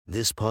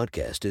This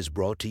podcast is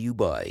brought to you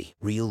by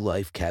Real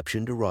Life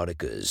Captioned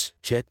Eroticas.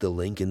 Check the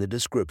link in the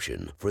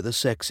description for the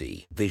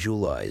sexy,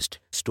 visualized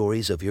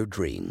stories of your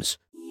dreams.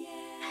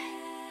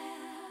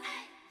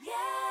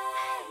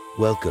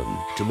 Welcome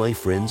to my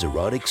friend's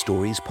Erotic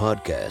Stories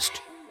podcast,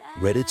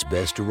 Reddit's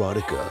Best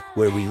Erotica,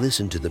 where we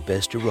listen to the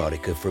best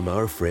erotica from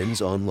our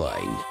friends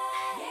online.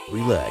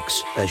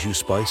 Relax as you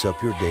spice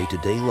up your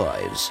day-to-day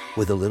lives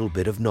with a little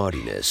bit of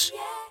naughtiness.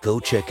 Go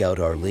check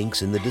out our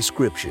links in the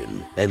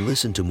description and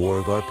listen to more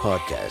of our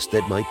podcast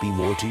that might be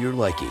more to your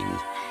liking.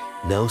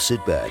 Now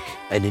sit back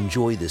and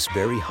enjoy this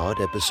very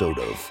hot episode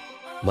of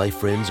My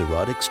Friend's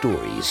Erotic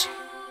Stories.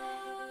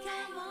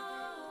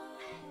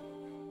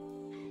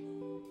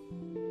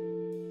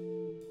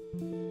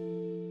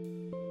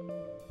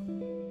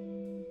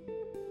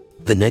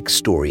 The next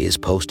story is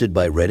posted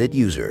by Reddit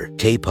user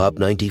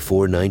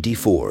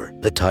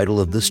Kpop9494. The title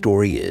of the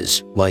story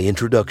is My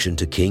Introduction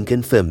to Kink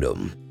and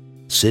Femdom.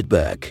 Sit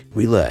back,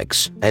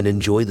 relax, and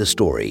enjoy the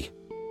story.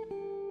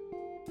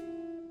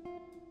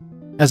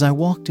 As I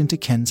walked into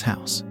Ken's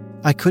house,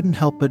 I couldn't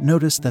help but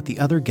notice that the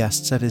other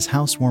guests at his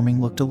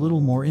housewarming looked a little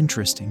more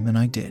interesting than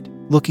I did.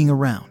 Looking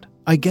around,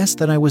 I guessed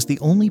that I was the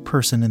only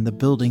person in the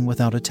building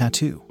without a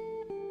tattoo.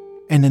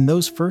 And in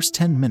those first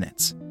 10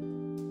 minutes,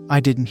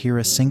 I didn't hear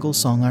a single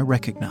song I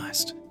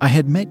recognized. I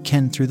had met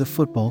Ken through the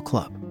football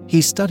club.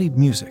 He studied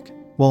music,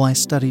 while I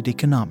studied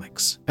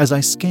economics. As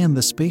I scanned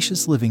the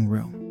spacious living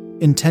room,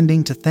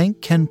 intending to thank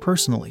Ken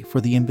personally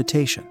for the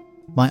invitation,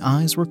 my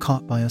eyes were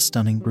caught by a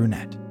stunning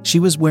brunette.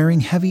 She was wearing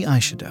heavy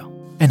eyeshadow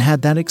and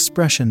had that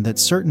expression that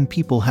certain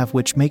people have,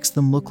 which makes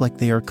them look like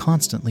they are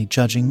constantly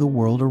judging the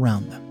world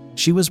around them.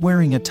 She was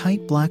wearing a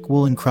tight black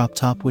woolen crop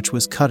top which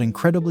was cut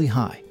incredibly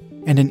high,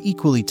 and an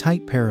equally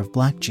tight pair of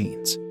black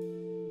jeans,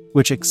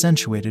 which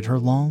accentuated her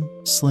long,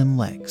 slim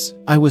legs.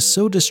 I was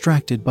so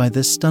distracted by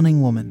this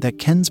stunning woman that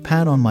Ken's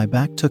pat on my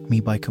back took me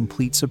by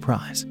complete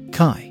surprise.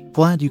 "Kai,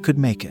 glad you could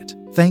make it.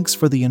 Thanks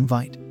for the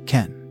invite,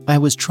 Ken." I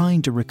was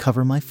trying to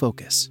recover my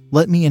focus.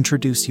 "Let me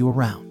introduce you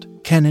around."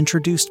 Ken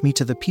introduced me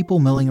to the people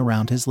milling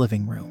around his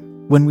living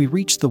room. When we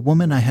reached the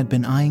woman I had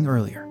been eyeing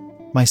earlier,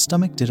 my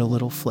stomach did a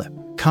little flip.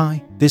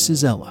 "Kai, this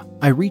is Ella."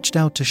 I reached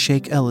out to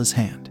shake Ella's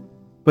hand,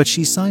 but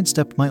she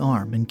sidestepped my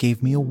arm and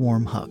gave me a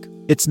warm hug.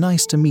 "It's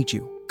nice to meet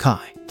you,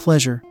 Kai."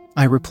 "Pleasure,"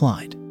 I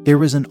replied. There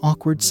was an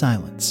awkward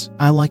silence.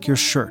 "I like your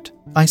shirt,"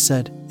 I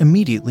said,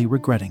 immediately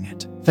regretting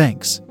it.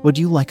 "Thanks. Would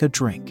you like a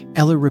drink?"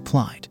 Ella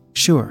replied.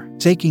 "Sure."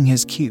 Taking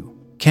his cue,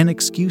 Ken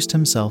excused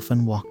himself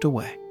and walked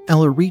away.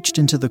 Ella reached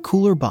into the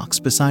cooler box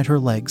beside her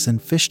legs and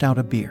fished out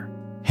a beer,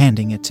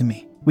 handing it to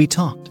me. We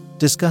talked,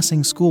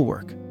 discussing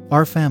schoolwork,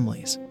 our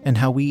families, and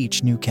how we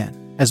each knew Ken.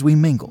 As we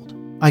mingled,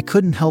 I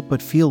couldn't help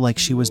but feel like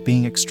she was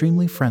being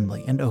extremely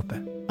friendly and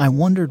open. I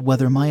wondered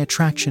whether my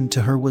attraction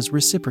to her was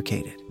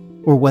reciprocated,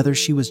 or whether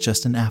she was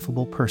just an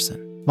affable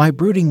person. My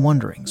brooding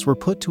wonderings were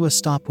put to a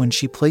stop when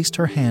she placed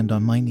her hand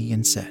on my knee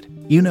and said,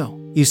 "You know,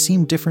 you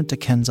seem different to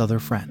Ken's other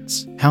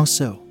friends." "How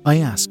so?" I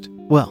asked.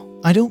 "Well,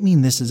 I don't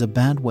mean this is a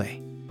bad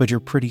way, but you're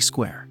pretty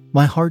square."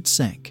 My heart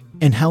sank.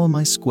 "And how am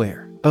I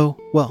square?" "Oh,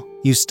 well,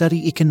 you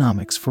study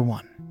economics for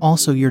one.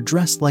 Also, you're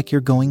dressed like you're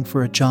going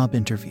for a job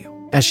interview."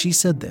 As she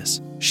said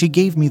this, she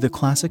gave me the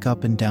classic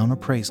up and down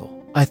appraisal.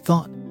 I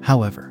thought,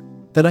 however,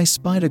 that I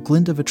spied a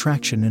glint of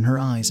attraction in her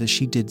eyes as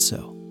she did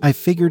so. I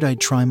figured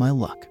I'd try my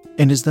luck.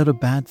 "And is that a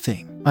bad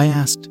thing?" I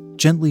asked,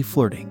 gently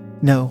flirting.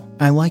 "No,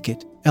 I like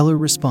it," Ella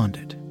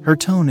responded. Her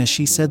tone as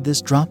she said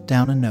this dropped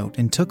down a note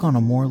and took on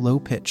a more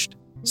low-pitched,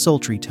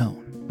 sultry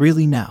tone.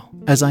 "Really now?"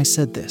 As I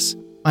said this,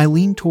 I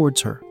leaned towards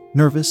her,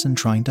 nervous and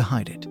trying to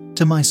hide it.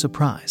 To my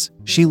surprise,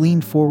 she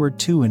leaned forward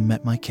too and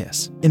met my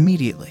kiss.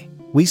 Immediately,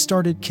 we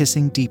started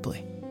kissing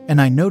deeply, and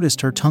I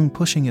noticed her tongue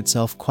pushing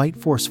itself quite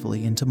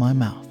forcefully into my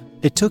mouth.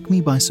 It took me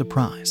by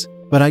surprise,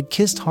 but I'd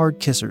kissed hard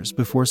kissers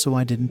before, so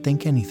I didn't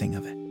think anything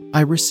of it.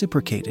 I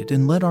reciprocated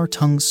and let our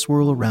tongues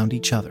swirl around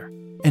each other,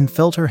 and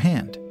felt her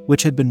hand,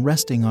 which had been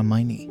resting on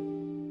my knee,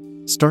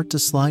 start to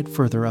slide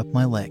further up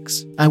my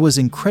legs. I was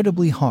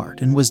incredibly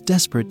hard and was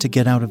desperate to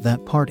get out of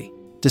that party,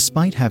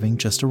 despite having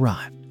just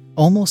arrived.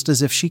 Almost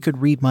as if she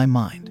could read my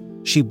mind,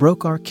 she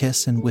broke our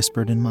kiss and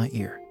whispered in my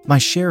ear, "My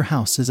share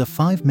house is a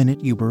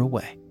 5-minute Uber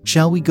away.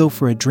 Shall we go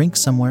for a drink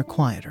somewhere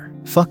quieter?"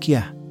 "Fuck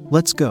yeah,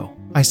 let's go,"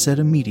 I said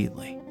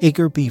immediately.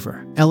 "Igor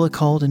Beaver," Ella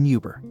called an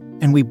Uber,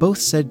 and we both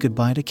said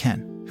goodbye to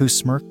Ken, who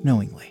smirked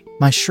knowingly.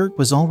 My shirt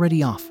was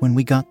already off when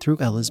we got through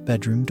Ella's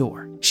bedroom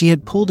door. She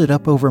had pulled it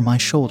up over my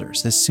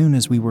shoulders as soon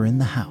as we were in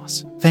the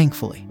house.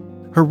 Thankfully,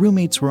 her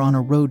roommates were on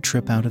a road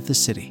trip out of the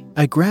city.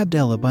 I grabbed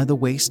Ella by the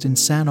waist and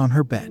sat on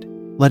her bed,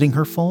 letting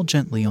her fall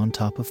gently on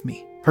top of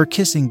me. Her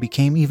kissing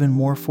became even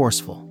more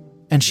forceful,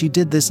 and she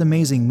did this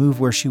amazing move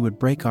where she would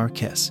break our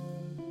kiss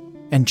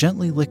and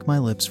gently lick my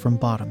lips from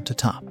bottom to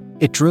top.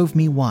 It drove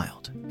me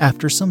wild.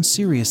 After some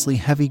seriously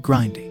heavy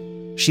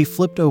grinding, she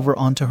flipped over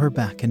onto her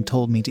back and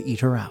told me to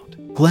eat her out.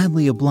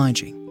 Gladly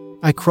obliging,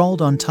 I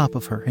crawled on top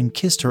of her and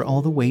kissed her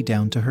all the way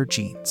down to her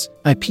jeans.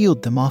 I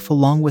peeled them off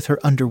along with her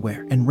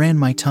underwear and ran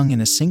my tongue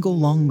in a single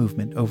long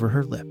movement over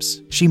her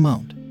lips. She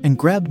moaned and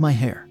grabbed my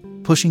hair,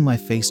 pushing my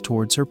face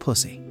towards her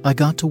pussy. I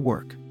got to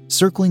work,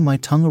 circling my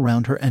tongue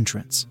around her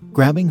entrance,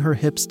 grabbing her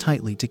hips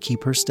tightly to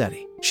keep her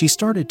steady. She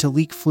started to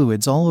leak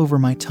fluids all over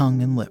my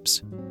tongue and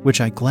lips,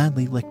 which I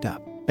gladly licked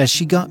up. As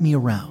she got me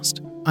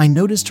aroused, I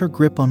noticed her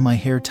grip on my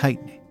hair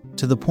tightening,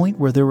 to the point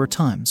where there were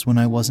times when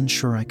I wasn't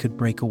sure I could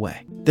break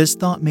away. This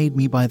thought made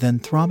me by then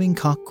throbbing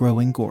cock grow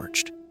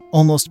engorged,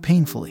 almost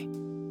painfully,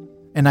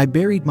 and I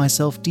buried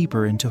myself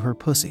deeper into her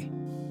pussy,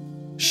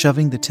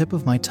 shoving the tip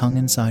of my tongue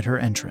inside her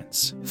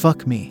entrance.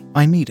 Fuck me,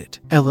 I need it,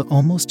 Ella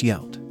almost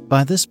yelled.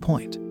 By this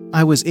point,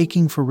 I was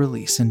aching for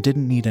release and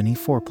didn't need any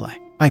foreplay.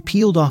 I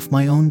peeled off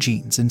my own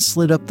jeans and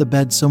slid up the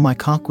bed so my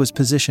cock was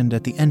positioned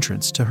at the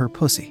entrance to her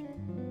pussy,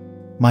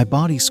 my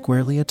body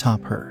squarely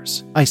atop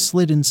hers. I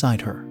slid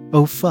inside her.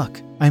 Oh fuck,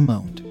 I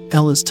moaned.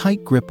 Ella's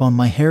tight grip on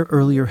my hair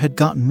earlier had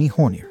gotten me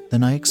hornier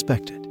than I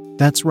expected.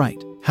 That's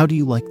right, how do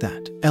you like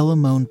that? Ella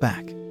moaned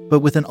back,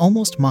 but with an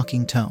almost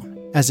mocking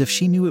tone, as if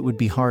she knew it would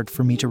be hard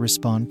for me to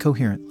respond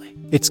coherently.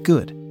 It's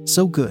good,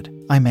 so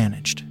good, I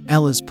managed.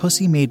 Ella's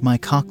pussy made my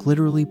cock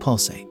literally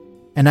pulsate,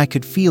 and I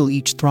could feel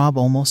each throb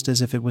almost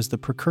as if it was the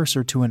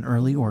precursor to an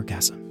early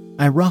orgasm.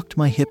 I rocked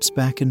my hips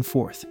back and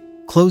forth,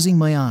 closing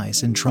my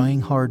eyes and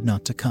trying hard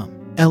not to come.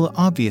 Ella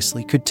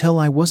obviously could tell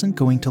I wasn't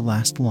going to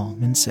last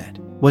long and said,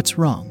 "What's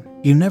wrong?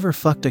 You never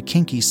fucked a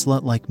kinky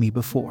slut like me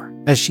before."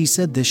 As she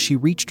said this, she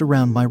reached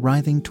around my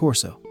writhing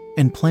torso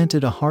and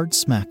planted a hard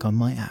smack on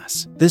my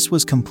ass. This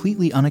was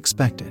completely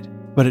unexpected,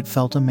 but it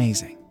felt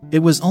amazing. It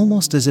was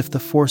almost as if the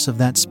force of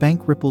that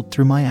spank rippled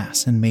through my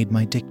ass and made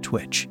my dick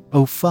twitch.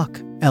 Oh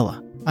fuck,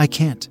 Ella, I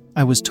can't.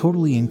 I was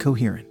totally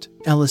incoherent.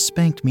 Ella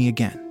spanked me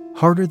again,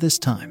 harder this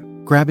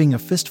time, grabbing a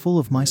fistful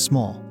of my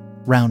small,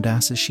 round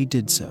ass as she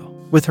did so.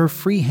 With her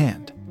free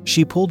hand,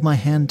 she pulled my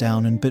hand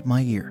down and bit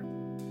my ear,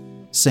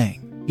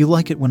 saying, "You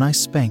like it when I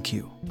spank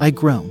you?" I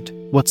groaned.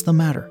 "What's the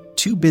matter?"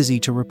 Too busy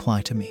to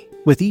reply to me.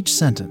 With each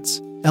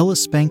sentence, Ella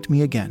spanked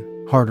me again,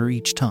 harder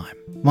each time.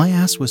 My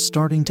ass was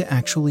starting to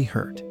actually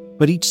hurt,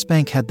 but each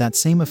spank had that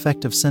same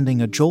effect of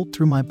sending a jolt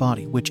through my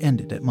body, which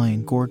ended at my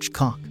engorged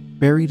cock,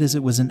 buried as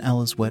it was in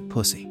Ella's wet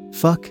pussy.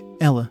 Fuck,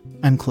 Ella,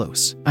 I'm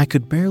close. I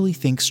could barely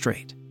think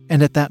straight,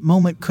 and at that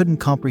moment couldn't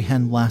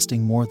comprehend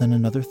lasting more than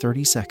another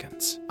 30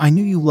 seconds. "I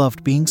knew you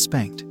loved being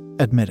spanked.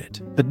 Admit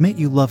it. Admit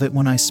you love it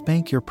when I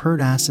spank your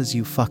purred ass as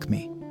you fuck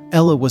me."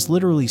 Ella was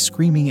literally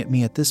screaming at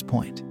me at this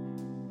point,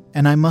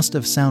 and I must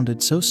have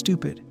sounded so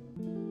stupid,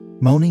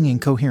 moaning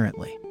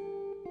incoherently,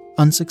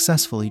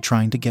 unsuccessfully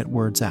trying to get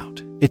words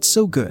out. "It's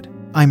so good,"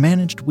 I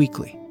managed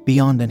weakly,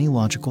 beyond any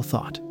logical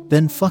thought.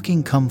 "Then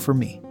fucking come for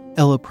me,"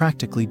 Ella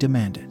practically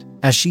demanded.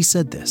 As she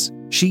said this,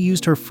 she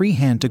used her free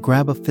hand to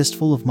grab a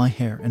fistful of my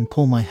hair and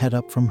pull my head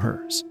up from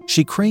hers.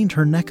 She craned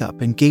her neck up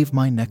and gave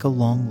my neck a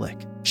long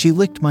lick. She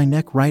licked my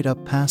neck right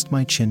up past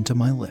my chin to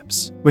my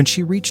lips. When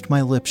she reached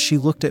my lips, she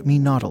looked at me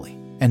naughtily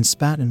and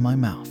spat in my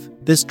mouth.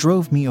 This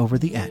drove me over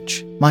the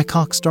edge. My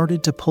cock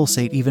started to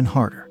pulsate even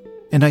harder,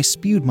 and I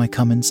spewed my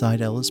cum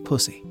inside Ella's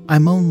pussy. I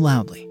moaned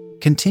loudly,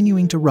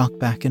 continuing to rock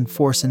back and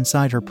forth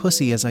inside her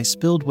pussy as I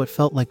spilled what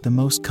felt like the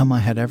most cum I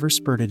had ever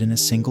spurted in a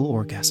single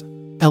orgasm.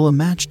 Ella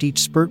matched each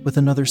spurt with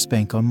another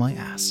spank on my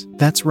ass.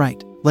 "That's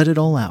right, let it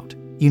all out.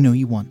 You know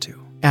you want to."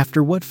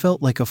 After what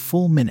felt like a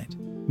full minute,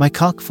 my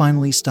cock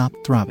finally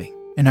stopped throbbing,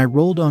 and I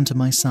rolled onto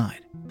my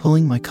side,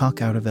 pulling my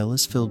cock out of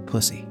Ella's filled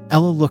pussy.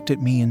 Ella looked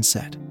at me and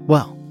said,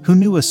 "Well, who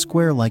knew a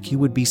square like you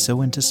would be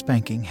so into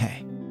spanking,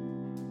 hey?"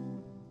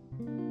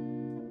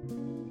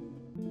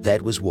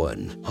 That was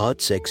one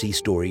hot, sexy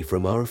story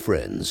from our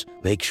friends.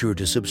 Make sure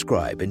to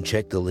subscribe and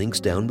check the links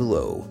down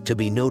below to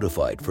be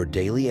notified for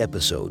daily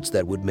episodes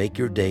that would make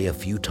your day a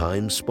few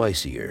times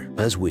spicier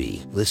as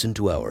we listen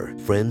to our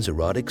friends'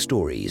 erotic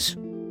stories.